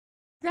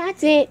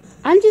That's it.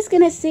 I'm just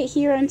gonna sit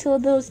here until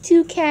those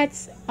two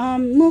cats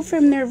move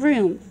from their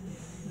room.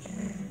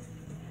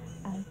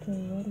 Okay,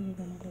 what are you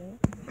gonna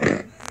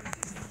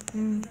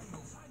do?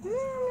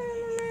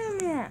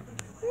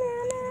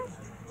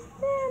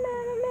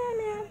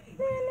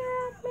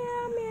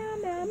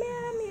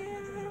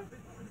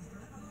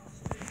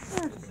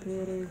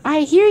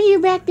 I hear you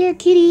back there,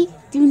 kitty.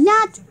 Do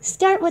not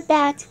start with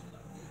that.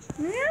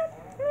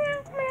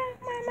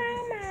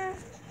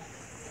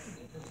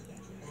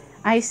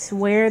 I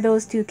swear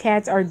those two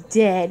cats are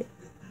dead.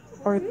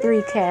 Or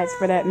three cats,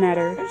 for that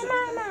matter.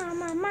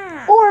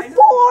 Or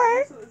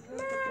four!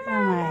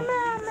 Oh my.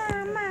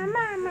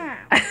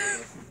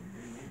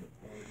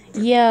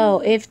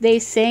 Yo, if they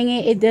sang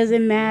it, it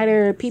doesn't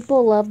matter.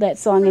 People love that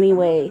song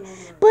anyway.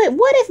 But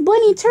what if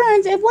Bunnie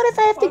turns, and what if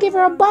I have to give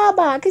her a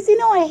baba? Because you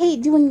know I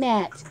hate doing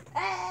that.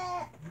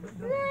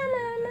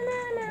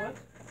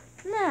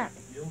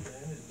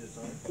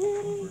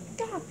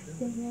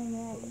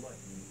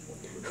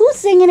 Who's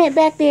singing it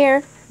back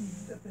there?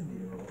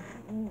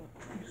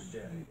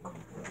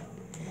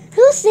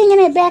 Who's singing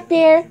it back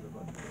there?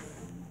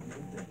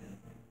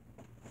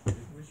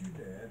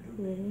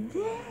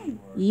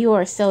 You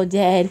are so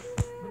dead.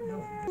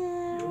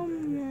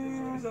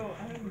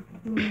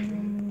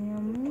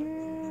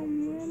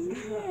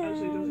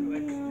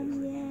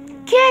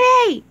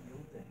 Kitty!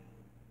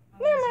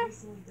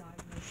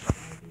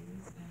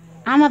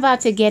 I'm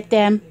about to get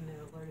them.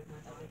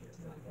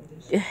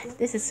 Ugh,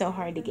 this is so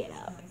hard to get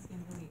out.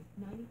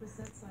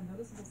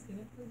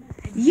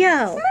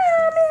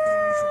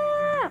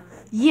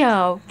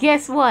 Yo,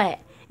 guess what?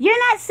 You're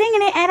not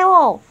singing it at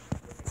all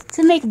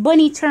to make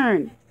Bunnie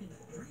turn.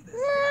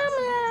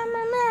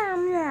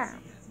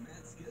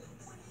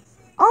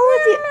 All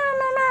of you.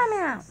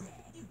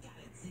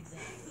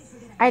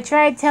 I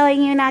tried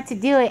telling you not to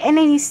do it, and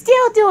then you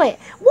still do it.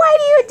 Why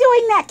are you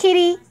doing that,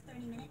 kitty?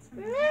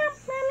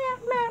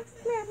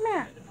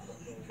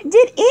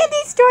 Did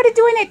Andy start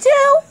doing it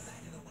too?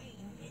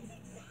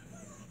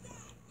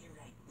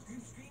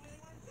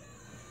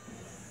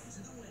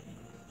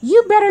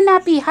 You better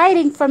not be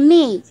hiding from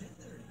me.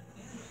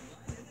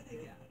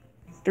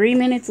 3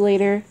 minutes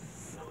later.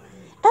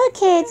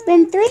 Okay, it's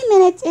been 3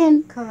 minutes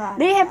and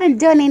they haven't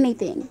done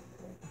anything.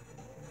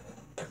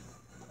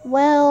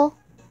 Well,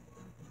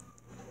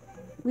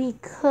 we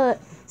could.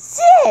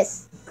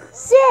 Sis!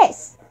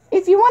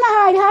 If you want to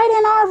hide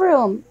in our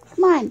room.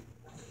 Come on.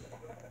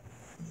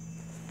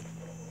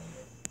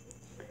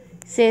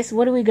 Sis,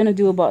 what are we going to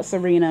do about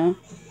Serina?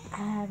 I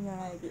have no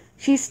idea.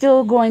 She's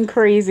still going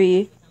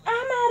crazy. I'm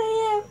out of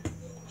here.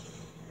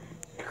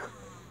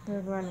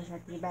 There's one a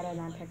second. You better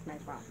not touch my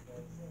phone.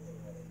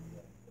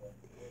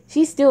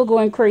 She's still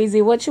going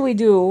crazy. What should we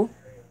do?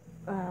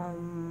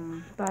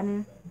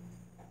 Bunnie.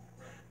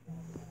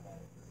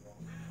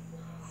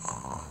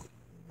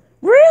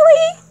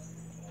 Really?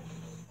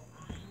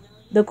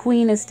 The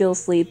queen is still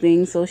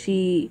sleeping, so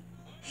she's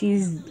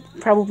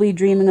probably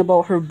dreaming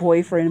about her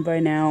boyfriend by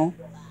now.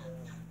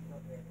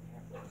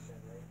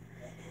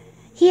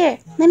 Here,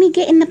 let me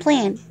get in the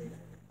plan.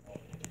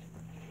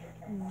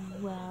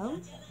 Well,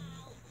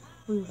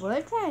 we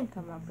were trying to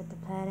come up with the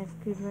plan if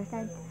we were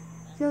trying.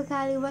 So,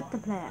 Kylie, what's the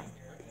plan?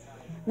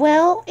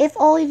 Well, if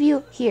all of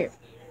you here.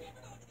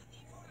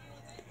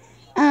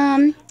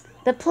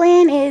 The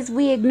plan is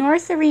we ignore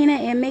Serina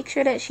and make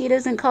sure that she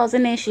doesn't cause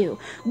an issue.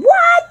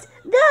 What?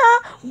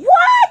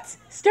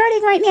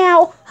 Starting right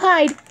now.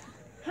 Hide.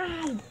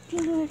 I'm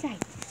gonna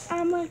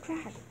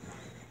try.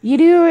 You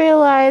do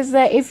realize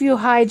that if you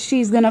hide,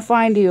 she's gonna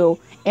find you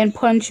and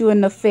punch you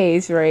in the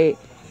face, right?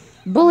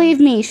 Believe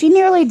me, she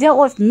nearly dealt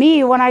with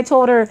me when I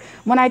told her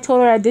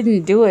I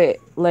didn't do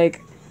it. Like,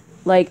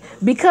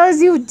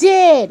 because you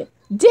did.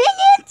 Dang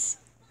it!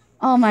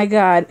 Oh my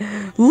god.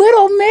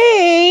 Little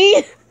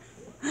me!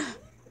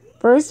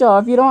 First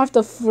off, you don't have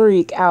to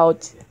freak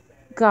out.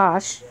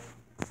 Gosh.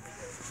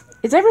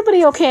 Is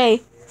everybody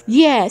okay?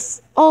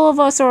 Yes, all of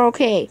us are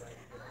okay.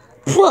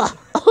 Get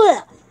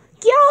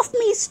off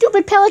me,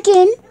 stupid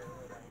pelican!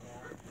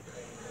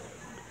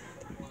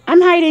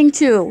 I'm hiding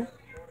too.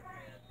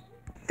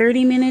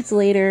 30 minutes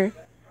later.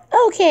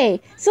 Okay,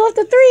 so if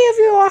the three of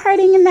you are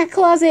hiding in that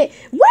closet,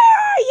 where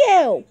are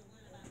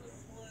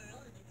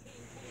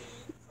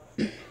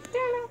you?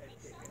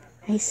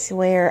 I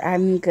swear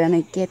I'm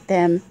gonna get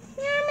them.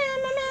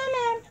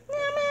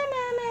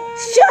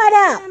 Shut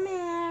up!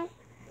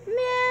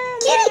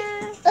 Kitty!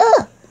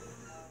 Ugh!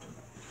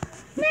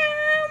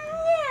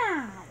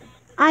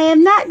 I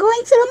am not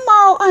going to the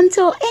mall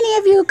until any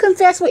of you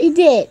confess what you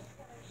did.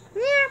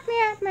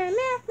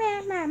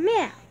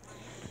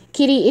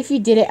 Kitty, if you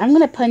did it, I'm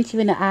gonna punch you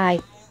in the eye.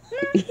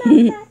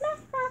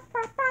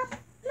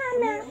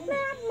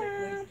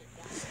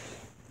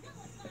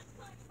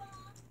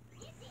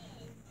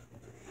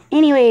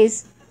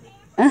 Anyways,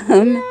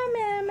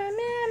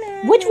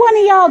 which one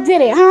of y'all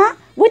did it, huh?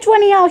 Which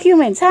one of y'all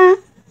humans, huh?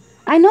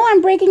 I know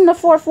I'm breaking the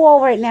fourth wall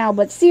right now,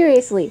 but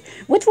seriously,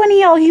 which one of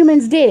y'all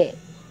humans did it?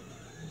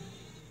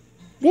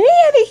 Did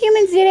any other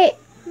humans did it?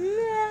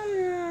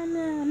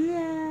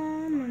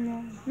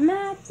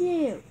 Not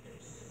you.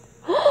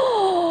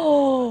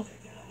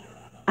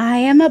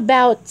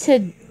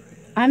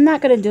 I'm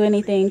not gonna do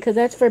anything because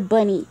that's for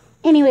Bunnie.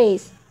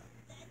 Anyways,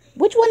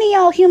 which one of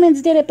y'all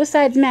humans did it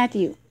besides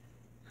Matthew?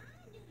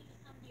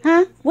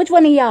 Huh? Which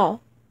one of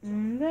y'all?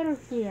 Little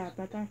Sia,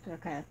 but that's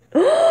okay.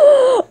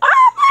 Oh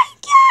my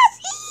gosh!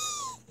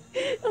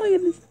 Oh my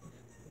goodness.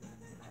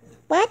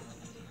 What?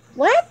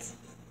 What?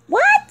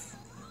 What?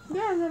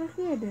 Yeah, Little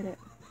Sia did it.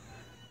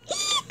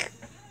 Eek!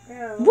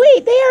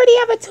 Wait, they already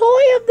have a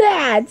toy of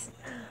that.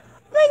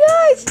 Oh my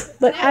gosh!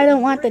 But I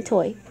don't want the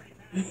toy.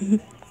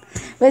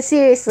 But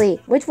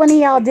seriously, which one of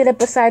y'all did it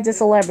besides a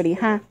celebrity,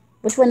 huh?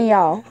 Which one of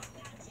y'all?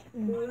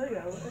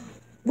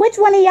 Which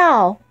one of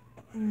y'all?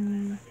 Oh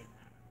my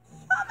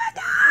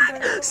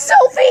God!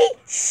 Sophie!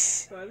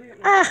 Shh!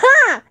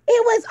 Aha!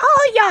 It was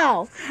all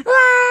y'all!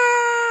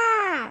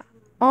 Ah!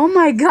 Oh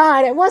my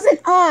God! It wasn't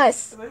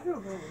us.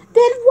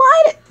 Then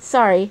why did?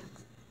 Sorry.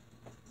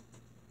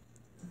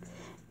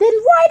 Then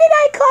why did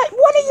I cut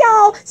one of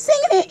y'all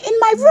singing it in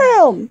my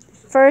room?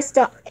 First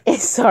off,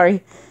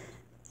 sorry.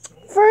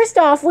 First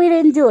off, we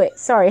didn't do it.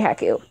 Sorry,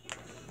 Haku.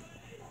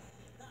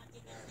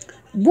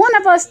 One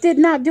of us did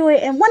not do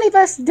it, and one of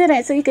us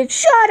didn't. So you can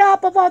shut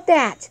up about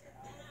that.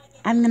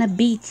 I'm gonna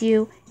beat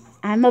you.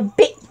 I'm a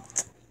bit.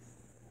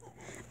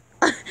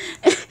 What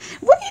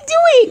are you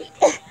doing?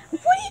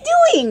 What are you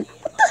doing?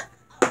 What the?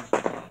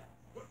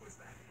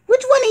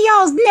 Which one of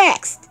y'all's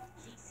next?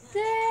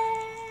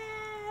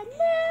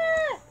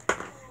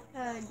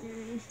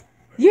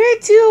 You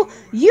two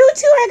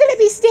are gonna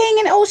be staying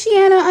in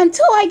Oceania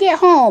until I get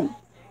home.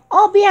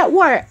 I'll be at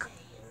work.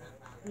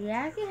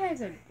 Yaki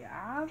has a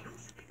job.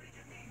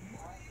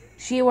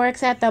 She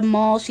works at the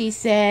mall, she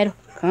said.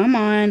 Come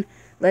on,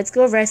 let's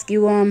go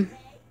rescue him.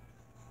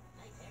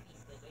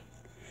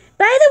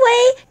 By the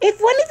way,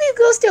 if one of you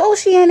goes to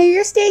Oceania,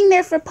 you're staying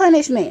there for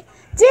punishment.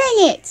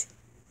 Dang it!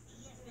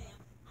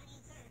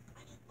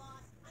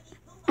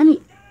 I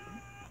mean...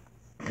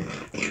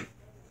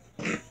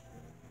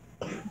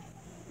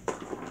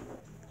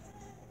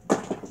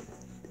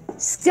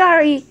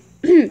 Sorry,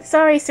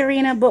 sorry,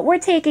 Serena, but we're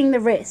taking the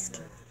risk.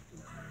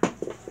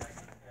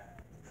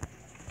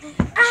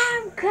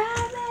 I'm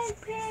coming,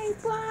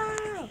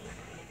 people!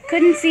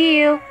 Couldn't see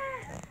you.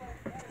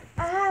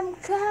 I'm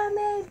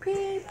coming,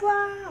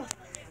 people!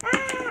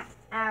 Ah!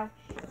 Ow.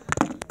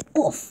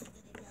 Oof.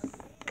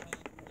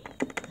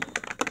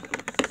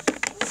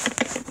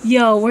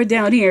 Yo, we're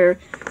down here.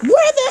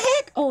 Where the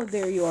heck? Oh,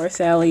 there you are,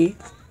 Sally.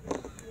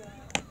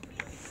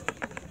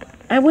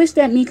 I wish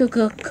that Mika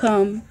could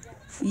come.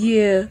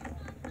 Yeah.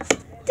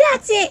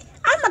 That's it.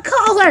 I'ma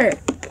call her.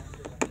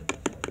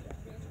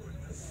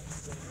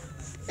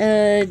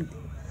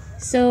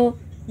 So,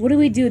 what do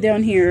we do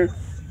down here?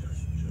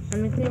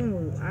 I'm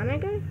thinking,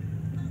 Annika?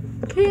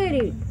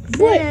 Kitty.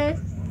 What?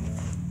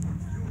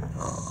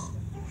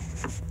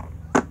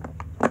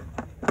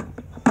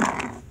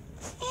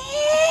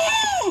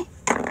 Sis.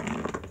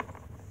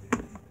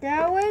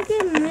 That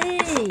wasn't me.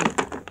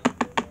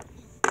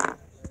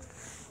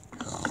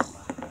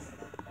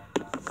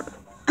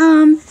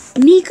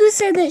 Miku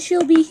said that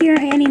she'll be here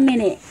any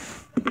minute.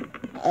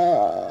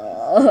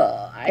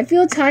 I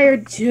feel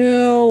tired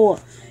too.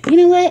 You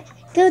know what?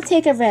 Go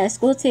take a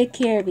rest. We'll take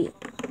care of you.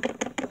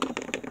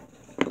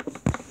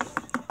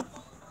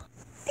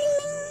 Ding,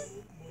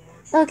 ding.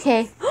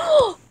 Okay.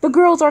 The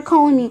girls are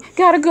calling me.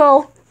 Gotta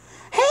go.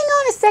 Hang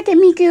on a second,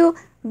 Miku.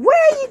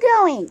 Where are you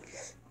going?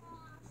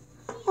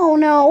 Oh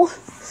no.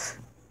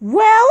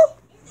 Well,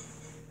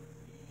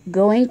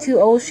 going to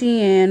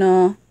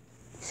Oceania.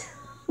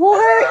 We'll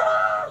hurry.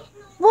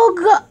 We'll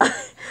go.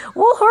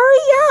 We'll hurry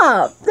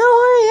up. They'll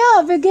hurry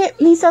up and get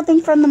me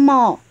something from the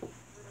mall.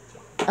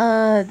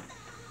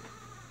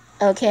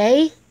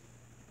 Okay.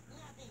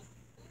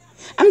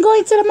 I'm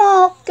going to the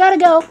mall. Gotta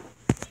go.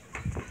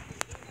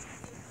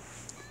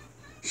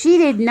 She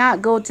did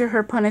not go to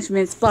her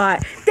punishment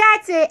spot.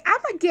 That's it.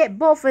 I'm gonna get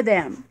both of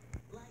them.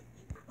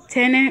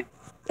 10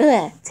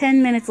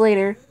 minutes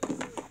later.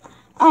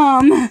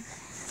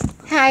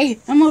 Hi.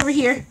 I'm over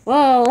here.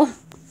 Whoa.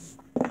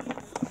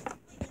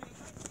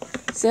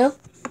 So?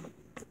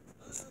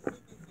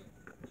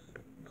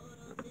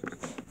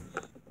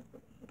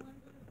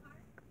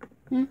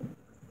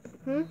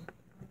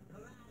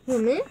 Who,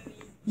 me?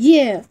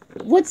 Yeah.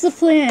 What's the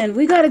plan?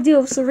 We gotta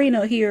deal with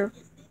Serena here.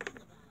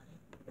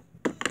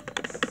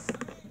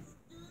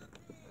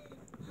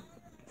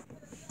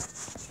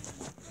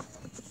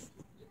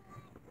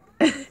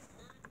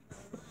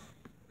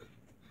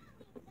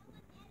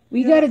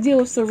 We gotta deal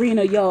with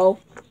Serena, y'all.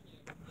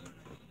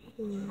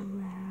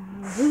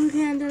 Who's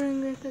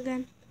handling this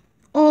again?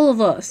 All of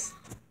us.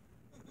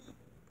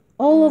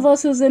 All of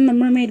us who's in the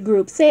mermaid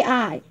group. Say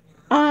I.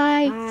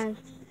 I.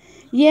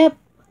 Yep.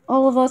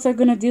 All of us are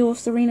gonna deal with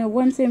Serena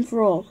once and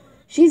for all.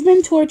 She's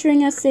been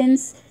torturing us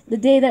since the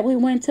day that we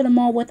went to the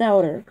mall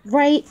without her.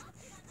 Right?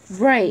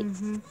 Right.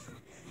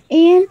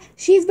 And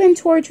she's been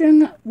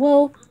torturing,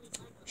 well,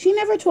 she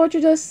never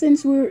tortured us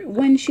since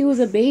when she was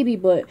a baby,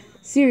 but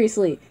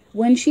seriously,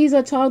 when she's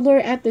a toddler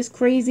at this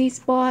crazy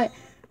spot,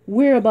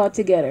 we're about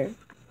to get her.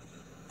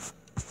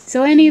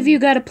 So any of you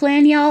got a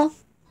plan, y'all?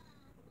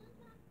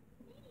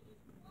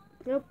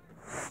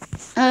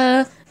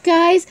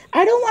 Guys,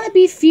 I don't want to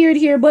be feared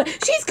here, but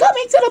she's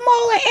coming to the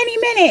mall at any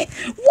minute.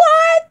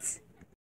 What?